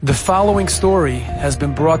The following story has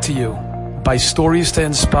been brought to you by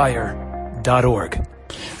StoriesToInspire.org.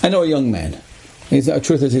 I know a young man. The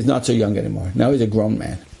truth is, he's not so young anymore. Now he's a grown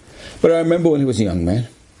man. But I remember when he was a young man,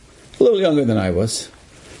 a little younger than I was.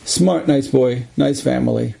 Smart, nice boy, nice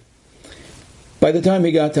family. By the time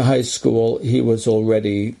he got to high school, he was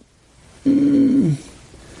already,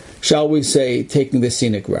 shall we say, taking the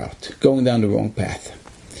scenic route, going down the wrong path.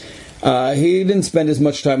 He didn't spend as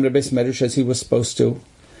much time at the Beis Medrash as he was supposed to.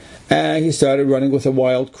 He started running with a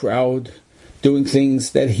wild crowd, doing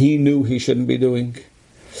things that he knew he shouldn't be doing.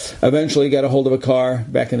 Eventually he got a hold of a car.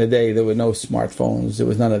 Back in the day, there were no smartphones. There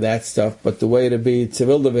was none of that stuff. But the way to be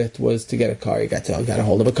civilivit was to get a car. He got a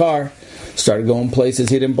hold of a car, started going places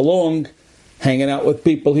he didn't belong, hanging out with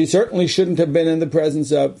people he certainly shouldn't have been in the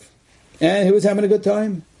presence of. And he was having a good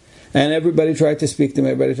time. And everybody tried to speak to him.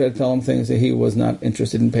 Everybody tried to tell him things that he was not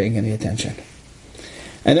interested in paying any attention.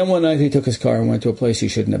 And then one night he took his car and went to a place he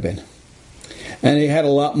shouldn't have been. And he had a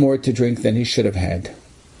lot more to drink than he should have had.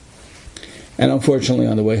 And unfortunately,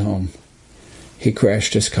 on the way home, he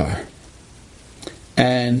crashed his car.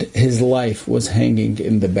 And his life was hanging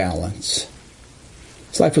in the balance.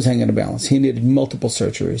 His life was hanging in the balance. He needed multiple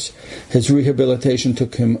surgeries. His rehabilitation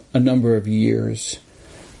took him a number of years.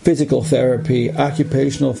 Physical therapy,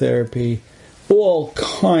 occupational therapy, all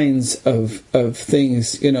kinds of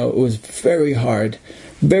things. You know, it was very hard.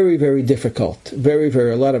 Very, very difficult. Very,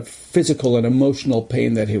 a lot of physical and emotional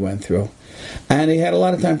pain that he went through. And he had a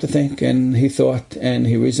lot of time to think, and he thought, and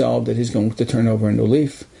he resolved that he's going to turn over a new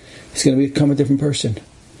leaf. He's going to become a different person.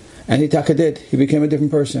 And he did. He became a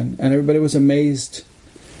different person. And everybody was amazed.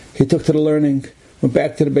 He took to the learning, went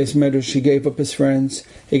back to the Beis Medrash. He gave up his friends.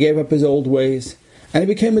 He gave up his old ways. And he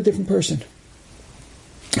became a different person.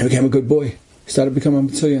 He became a good boy. He started becoming a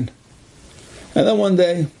Mitzuyan. And then one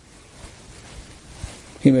day,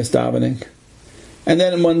 he missed davening. And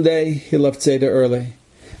then one day, he left Seder early.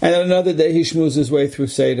 And then another day, he schmoozed his way through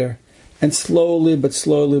Seder. And slowly but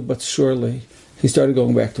surely, he started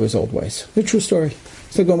going back to his old ways. The true story.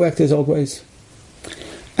 He started going back to his old ways.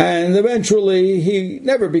 And eventually, he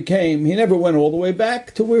never went all the way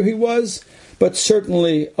back to where he was. But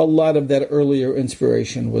certainly, a lot of that earlier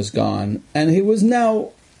inspiration was gone. And he was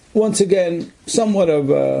now, once again, somewhat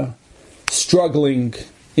of a struggling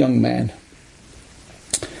young man.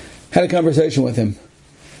 Had a conversation with him,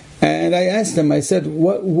 and I asked him, I said,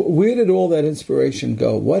 where did all that inspiration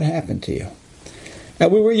go? What happened to you? And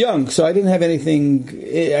we were young, so I didn't have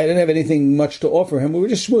anything much to offer him. We were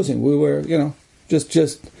just schmoozing. We were, just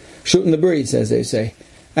shooting the breeze, as they say.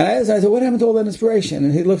 And I said, what happened to all that inspiration?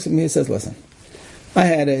 And he looks at me and says, listen, I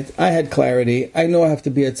had it. I had clarity. I know I have to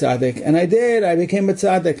be a tzaddik. And I did. I became a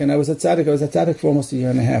tzaddik. And I was a tzaddik for almost a year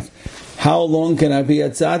and a half. How long can I be a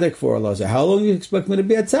tzaddik for, Elazar? How long do you expect me to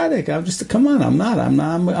be a tzaddik? Come on, I'm not.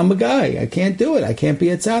 I'm a guy. I can't do it. I can't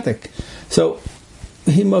be a tzaddik. So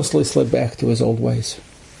he mostly slid back to his old ways.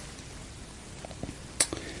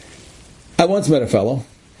 I once met a fellow.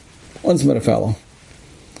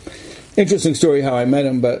 Interesting story how I met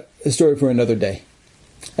him, but a story for another day.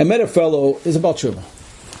 I met a fellow, he's a Baal Tshuva,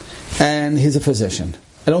 and he's a physician.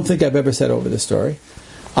 I don't think I've ever said over this story.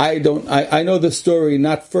 I know the story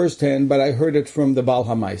not firsthand, but I heard it from the Baal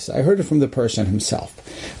HaMaisa. I heard it from the person himself.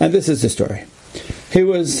 And this is the story. He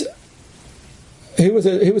was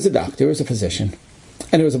a doctor, he was a physician,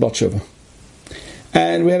 and he was a Baal Tshuva.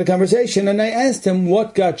 And we had a conversation, and I asked him,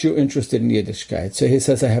 what got you interested in Yiddishkeit? So he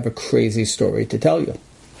says, I have a crazy story to tell you.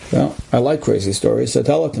 Well, I like crazy stories, so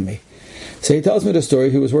tell it to me. So he tells me the story.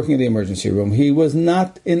 He was working in the emergency room. He was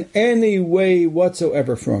not in any way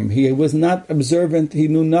whatsoever from. He was not observant. He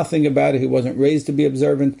knew nothing about it. He wasn't raised to be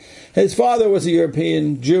observant. His father was a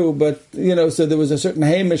European Jew, but, so there was a certain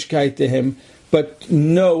Hamishkeit to him, but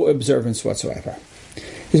no observance whatsoever.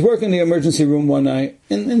 He's working in the emergency room one night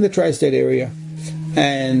in the tri-state area,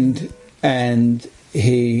 and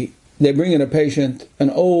they bring in a patient, an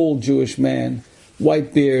old Jewish man,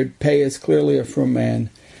 white beard, payas, clearly a frum man.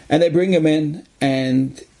 And they bring him in,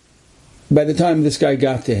 and by the time this guy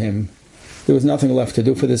got to him, there was nothing left to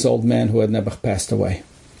do for this old man who had never passed away.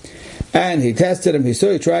 And he tested him, he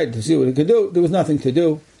tried to see what he could do. There was nothing to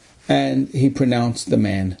do, and he pronounced the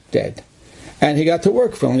man dead. And he got to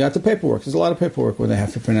work, filling out the paperwork. There's a lot of paperwork when they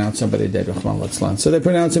have to pronounce somebody dead. So they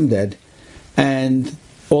pronounce him dead. And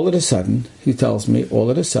all of a sudden, he tells me,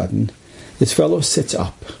 this fellow sits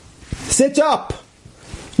up,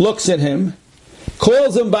 looks at him,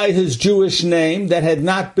 calls him by his Jewish name that had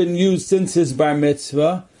not been used since his bar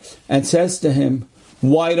mitzvah, and says to him,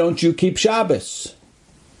 why don't you keep Shabbos?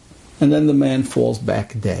 And then the man falls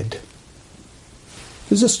back dead.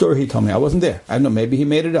 This is a story he told me. I wasn't there. I don't know. Maybe he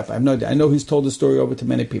made it up. I have no idea. I know he's told the story over to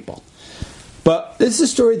many people. But this is a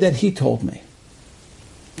story that he told me.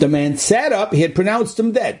 The man sat up. He had pronounced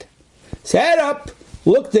him dead. Sat up,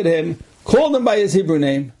 looked at him, called him by his Hebrew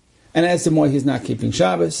name, and asked him why he's not keeping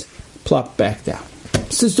Shabbos. Plopped back down.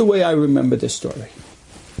 This is the way I remember this story.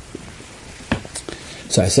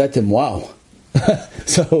 So I said to him, wow.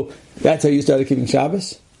 So that's how you started keeping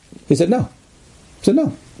Shabbos? He said, no. I said,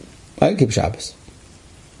 no. I didn't keep Shabbos.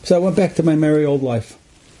 So I went back to my merry old life.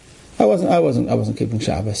 I wasn't keeping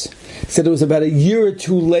Shabbos. He said it was about a year or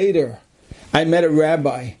two later, I met a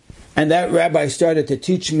rabbi, and that rabbi started to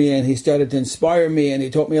teach me, and he started to inspire me, and he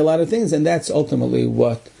taught me a lot of things, and that's ultimately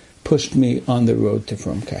what pushed me on the road to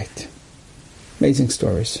Frumkeit. Amazing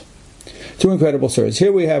stories. Two incredible stories.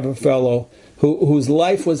 Here we have a fellow whose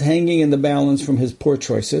life was hanging in the balance from his poor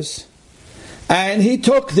choices, and he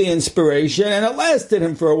took the inspiration, and it lasted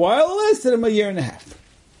him for a while. It lasted him a year and a half.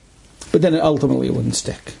 But then ultimately it wouldn't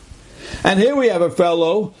stick. And here we have a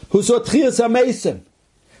fellow who saw Tchias HaMesim.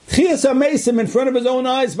 Tchias HaMesim in front of his own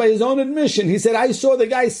eyes, by his own admission. He said, I saw the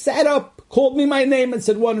guy sat up, called me my name, and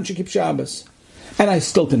said, why don't you keep Shabbos? And I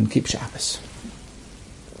still didn't keep Shabbos.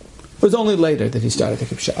 It was only later that he started to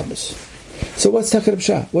keep Shabbos. So what's Takat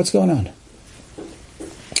Pshat? What's going on?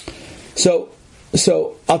 So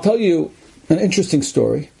I'll tell you an interesting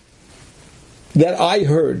story that I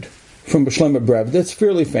heard from Shlomo Brevda. That's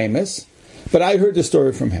fairly famous, but I heard the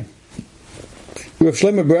story from him. Rav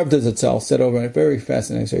Shlomo Brevda itself said over a very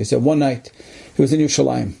fascinating story. He said one night he was in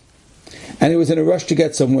Yerushalayim, and he was in a rush to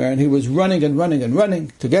get somewhere, and he was running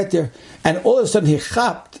to get there, and all of a sudden he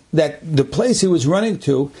chapped that the place he was running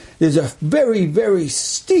to, there's a very, very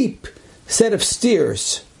steep set of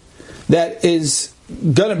stairs that is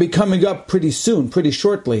going to be coming up pretty soon, pretty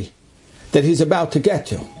shortly, that he's about to get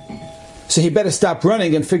to. So he better stop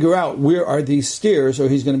running and figure out where are these stairs, or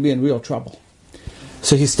he's going to be in real trouble.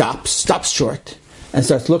 So he stops short, and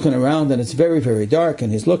starts looking around, and it's very, very dark,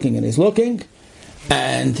 and he's looking,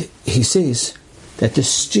 and he sees that the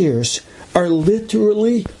stairs are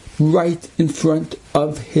literally right in front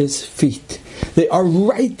of his feet. They are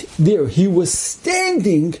right there. He was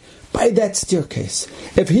standing by that staircase.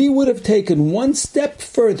 If he would have taken one step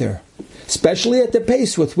further, especially at the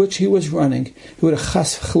pace with which he was running, he would have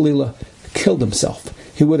chas chalila killed himself.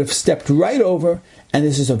 He would have stepped right over, and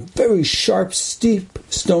this is a very sharp, steep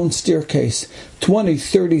stone staircase, 20,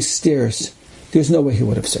 30 stairs. There's no way he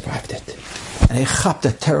would have survived it. And he chapped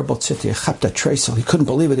a terrible tziti, he chapped a tresel. He couldn't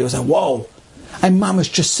believe it. He was like, whoa,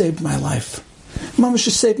 Mamash just saved my life. Mamash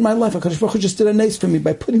just saved my life. HaKadosh Baruch Hu just did a nace for me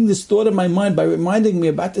by putting this thought in my mind, by reminding me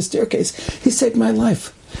about the staircase. He saved my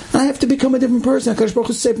life. I have to become a different person. HaKadosh Baruch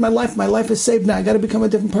Hu saved my life. My life is saved now. I got to become a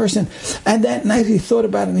different person. And that night he thought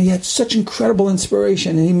about it, and he had such incredible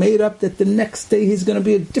inspiration. And he made up that the next day he's going to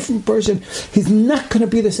be a different person. He's not going to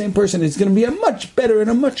be the same person. He's going to be a much better and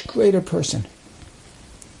a much greater person.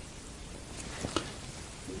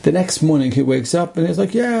 The next morning he wakes up and he's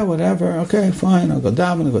like, yeah, whatever, okay, fine, I'll go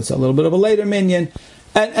down, I'll go to a little bit of a later minyan.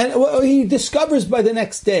 And well, he discovers by the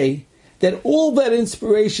next day that all that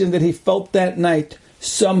inspiration that he felt that night,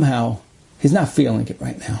 somehow, he's not feeling it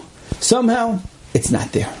right now. Somehow, it's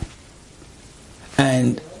not there.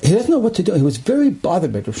 And he doesn't know what to do. He was very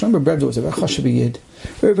bothered by it. Rav Shlomo Brevda was a very chashuv yid,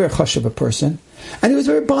 very, very chashuv a person. And he was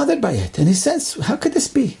very bothered by it. And he says, how could this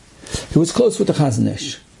be? He was close with the Chazon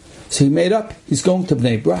Ish. So he made up, he's going to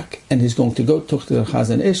Bnei Brak, and he's going to go talk to the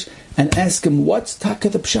Chazon Ish and ask him, what's Taka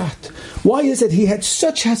the Pshat? Why is it he had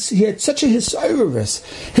such a hisayrus?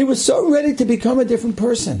 He was so ready to become a different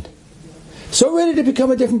person. So ready to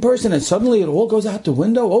become a different person, and suddenly it all goes out the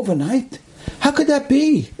window overnight? How could that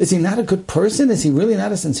be? Is he not a good person? Is he really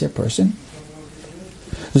not a sincere person?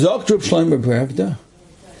 Zok Rav Shlomo Brevda,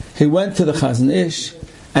 he went to the Chazon Ish,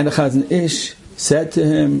 and the Chazon Ish said to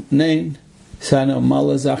him, Nein, Sana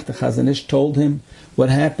Malazach, the Chazon Ish told him, what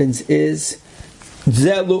happens is,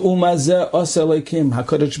 HaKadosh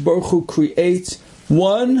Baruch Hu creates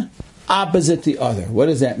one opposite the other. What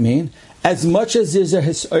does that mean? As much as there's a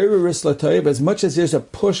hisayrus l'toiv, as much as there's a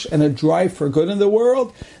push and a drive for good in the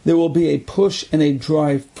world, there will be a push and a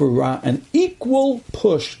drive for ra, an equal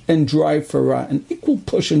push and drive for ra, an equal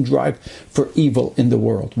push and drive for evil in the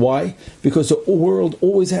world. Why? Because the world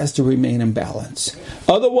always has to remain in balance.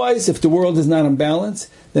 Otherwise, if the world is not in balance,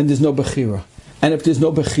 then there's no bechira. And if there's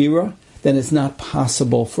no bechira, then it's not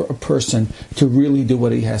possible for a person to really do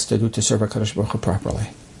what he has to do to serve HaKadosh Baruch Hu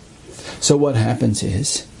properly. So what happens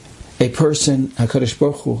is a person, HaKadosh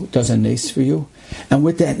Baruch Hu, does a nace for you, and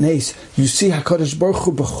with that nace, you see HaKadosh Baruch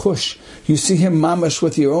Hu b'chush, you see him mamash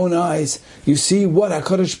with your own eyes, you see what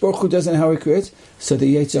HaKadosh Baruch Hu does and how he creates, so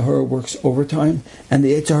the Yetzer Hara works overtime, and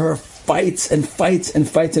the Yetzer Hara fights and fights and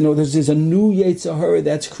fights. In other words, there's a new Yetzer Hara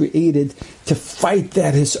that's created to fight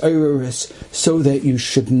that Hisayrus, so that you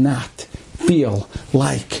should not feel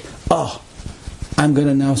like, oh, I'm going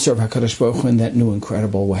to now serve HaKadosh Baruch Hu in that new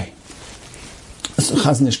incredible way. So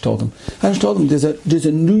Chazon Ish told him. Chazon Ish told him there's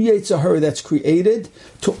a new Yetzer Hara that's created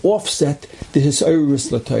to offset the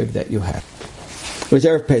Hisayrus L'Tov that you have. It was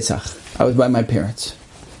Erev Pesach. I was by my parents.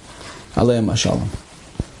 Aleim Mashalom.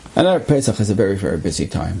 And Erev Pesach is a very, very busy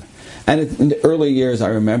time. And in the early years, I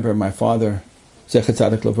remember my father, Zechet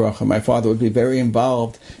Tzadik L'Vracha, my father would be very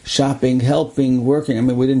involved, shopping, helping, working. I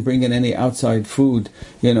mean, we didn't bring in any outside food,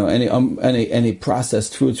 any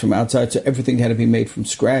processed foods from outside, so everything had to be made from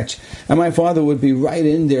scratch. And my father would be right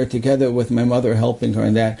in there together with my mother, helping her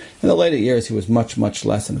in that. In the later years, he was much, much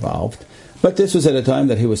less involved. But this was at a time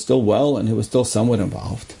that he was still well, and he was still somewhat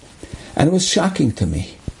involved. And it was shocking to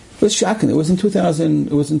me. It was shocking. It was in 2000.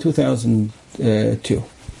 It was in 2002.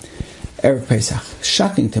 Erev Pesach.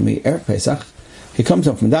 Shocking to me. Erev Pesach. He comes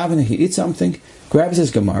up from davening, he eats something, grabs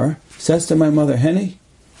his Gemara, says to my mother, Henny,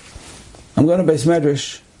 I'm going to Beis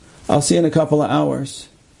Medrash. I'll see you in a couple of hours.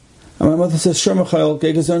 And my mother says, Sure, Michael,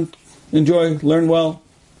 geh gesund, enjoy, learn well.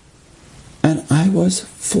 And I was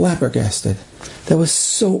flabbergasted. That was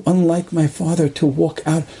so unlike my father to walk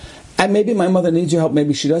out. And maybe my mother needs your help,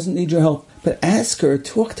 maybe she doesn't need your help. But ask her,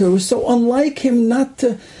 talk to her. It was so unlike him not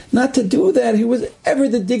to do that. He was ever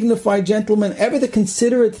the dignified gentleman, ever the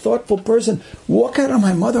considerate, thoughtful person. Walk out on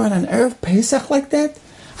my mother on an Erev Pesach like that?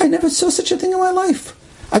 I never saw such a thing in my life.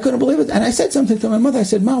 I couldn't believe it. And I said something to my mother. I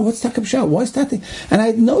said, Ma, what's Takab Shah? Why is that thing? And I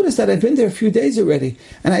had noticed that I'd been there a few days already.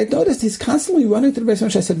 And I had noticed he's constantly running to the Beis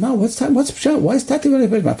Medrash. I said, Ma, what's Shah? Why is Tati running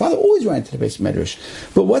to the Beis Medrash? My father always ran to the Beis Medrash.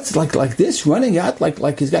 But what's like this, running out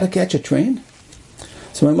like he's got to catch a train?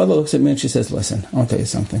 So my mother looks at me and she says, listen, I want to tell you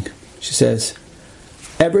something. She says,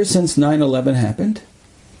 ever since 9/11 happened,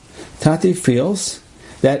 Tati feels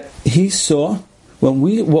that he saw,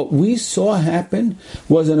 what we saw happen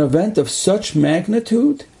was an event of such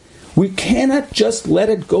magnitude, we cannot just let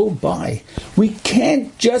it go by. We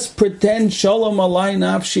can't just pretend, Shalom alai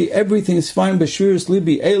nafshi, everything's fine, Bashirus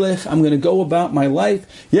libi elech, I'm going to go about my life.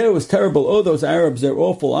 Yeah, it was terrible. Oh, those Arabs, they're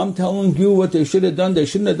awful. I'm telling you what they should have done. They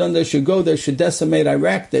shouldn't have done. They should go. They should decimate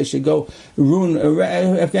Iraq. They should go ruin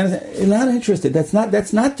Afghanistan. Not interested. That's not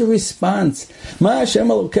the response. Ma Hashem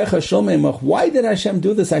elokecha shomei. Why did Hashem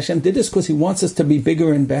do this? Hashem did this because He wants us to be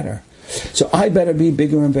bigger and better. So I better be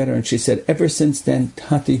bigger and better. And she said, ever since then,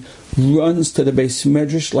 Tati runs to the Beis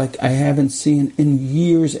Medrash like I haven't seen in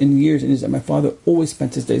years and years. And he said, my father always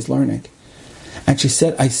spent his days learning. And she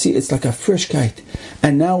said, I see it's like a frisch kite.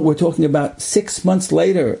 And now we're talking about 6 months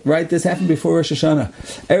later, right? This happened before Rosh Hashanah.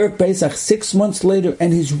 Erev Pesach, 6 months later,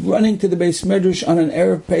 and he's running to the Beis Medrash on an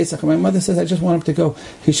Erev Pesach. And my mother says, I just want him to go.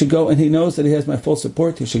 He should go, and he knows that he has my full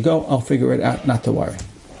support. He should go. I'll figure it out, not to worry.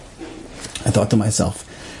 I thought to myself,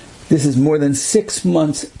 this is more than 6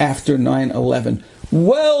 months after 9/11.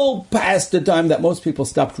 Well past the time that most people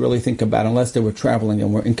stopped really thinking about, unless they were traveling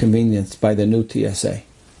and were inconvenienced by the new TSA.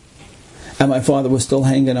 And my father was still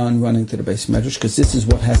hanging on, running to the Beis Medrash, because this is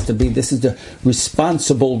what has to be. This is the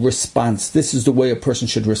responsible response. This is the way a person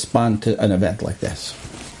should respond to an event like this.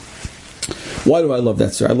 Why do I love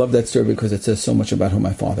that story? I love that story because it says so much about who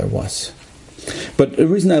my father was. But the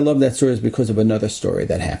reason I love that story is because of another story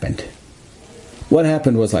that happened. What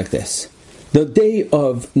happened was like this. The day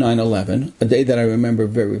of 9/11, a day that I remember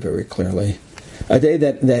very, very clearly, a day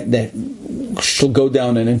that shall go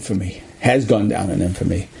down in infamy, has gone down in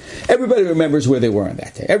infamy. Everybody remembers where they were on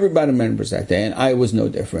that day. Everybody remembers that day, and I was no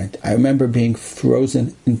different. I remember being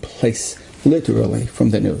frozen in place, literally, from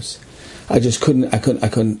the news. I just couldn't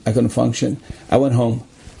function. I went home.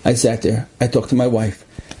 I sat there. I talked to my wife.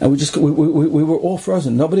 And we were all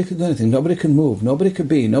frozen. Nobody could do anything. Nobody could move. Nobody could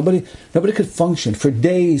be. Nobody could function. For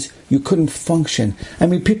days, you couldn't function. I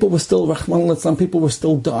mean, people were still, Rahman al-Islam, people were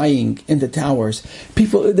still dying in the towers.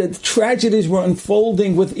 The tragedies were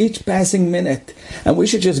unfolding with each passing minute. And we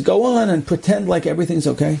should just go on and pretend like everything's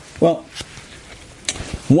okay. Well,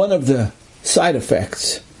 one of the side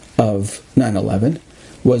effects of 9/11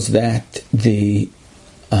 was that the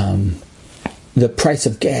price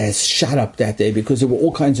of gas shot up that day because there were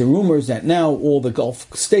all kinds of rumors that now all the Gulf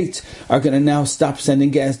states are going to now stop sending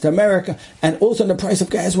gas to America. And also the price of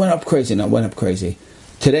gas went up crazy.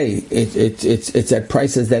 Today, it's at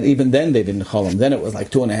prices that even then they didn't call them. Then it was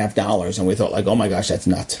like $2.50, and we thought like, oh my gosh, that's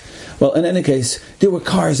nuts. Well, in any case, there were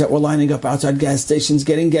cars that were lining up outside gas stations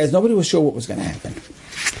getting gas. Nobody was sure what was going to happen.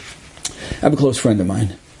 I have a close friend of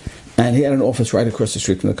mine, and he had an office right across the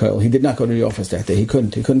street from the kollel. He did not go to the office that day. He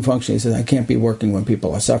couldn't function. He said, I can't be working when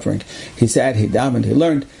people are suffering. He sat, he davened, he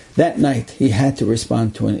learned. That night, he had to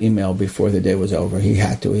respond to an email before the day was over. He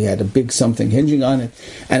had to. He had a big something hinging on it,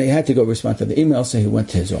 and he had to go respond to the email, so he went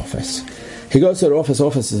to his office. He goes to the office.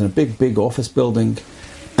 Office is in a big, big office building,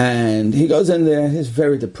 and he goes in there. He's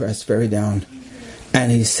very depressed, very down,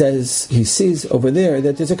 and he sees over there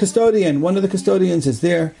that there's a custodian. One of the custodians is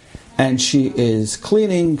there, and she is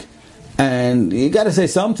cleaning, and you got to say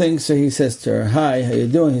something, so he says to her, hi, how you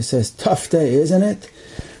doing? He says, tough day, isn't it?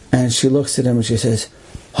 And she looks at him, and she says,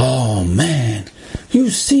 oh man, you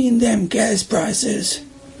seen them gas prices?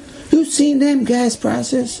 You seen them gas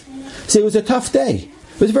prices? See, it was a tough day.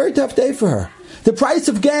 It was a very tough day for her. The price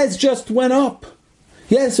of gas just went up.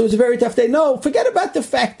 Yes, it was a very tough day. No, forget about the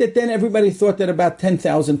fact that then everybody thought that about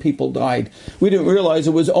 10,000 people died. We didn't realize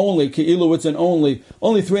it was only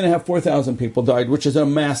 3,500, 4,000 people died, which is a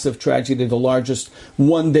massive tragedy, the largest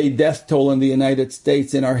one-day death toll in the United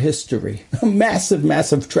States in our history. A massive,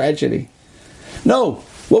 massive tragedy. No.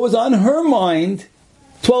 What was on her mind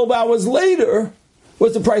 12 hours later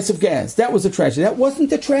was the price of gas. That was a tragedy. That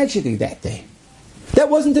wasn't a tragedy that day. That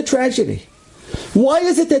wasn't a tragedy. Why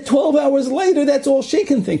is it that 12 hours later, that's all she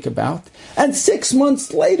can think about? And 6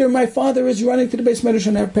 months later, my father is running to the Beis Medrash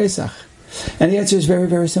on Erev Pesach. And the answer is very,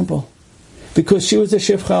 very simple. Because she was the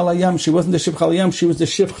Shifcha al Hayam. She wasn't the Shifcha al Hayam. She was the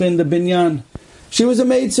Shifcha in the Binyan. She was a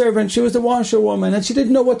maidservant. She was the washerwoman. And she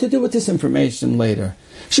didn't know what to do with this information later.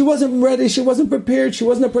 She wasn't ready. She wasn't prepared. She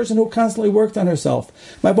wasn't a person who constantly worked on herself.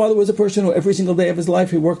 My father was a person who every single day of his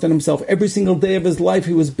life he worked on himself. Every single day of his life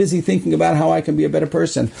he was busy thinking about how I can be a better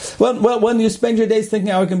person. Well, when you spend your days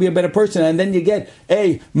thinking how I can be a better person, and then you get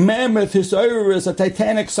a mammoth Hisaurus, a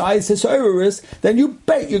Titanic-sized Hisaurus, then you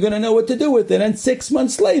bet you're going to know what to do with it. And 6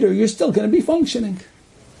 months later, you're still going to be functioning.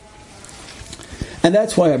 And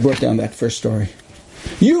that's why I brought down that first story.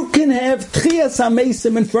 You can have Tchias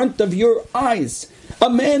HaMesim in front of your eyes. A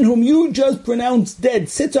man whom you just pronounced dead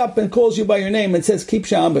sits up and calls you by your name and says, keep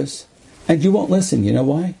Shabbos. And you won't listen. You know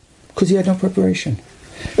why? Because he had no preparation.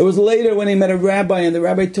 It was later when he met a rabbi and the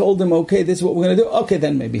rabbi told him, okay, this is what we're going to do. Okay,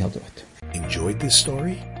 then maybe he'll do it. Enjoyed this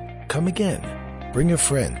story? Come again. Bring a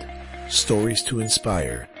friend.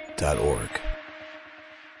 StoriesToInspire.org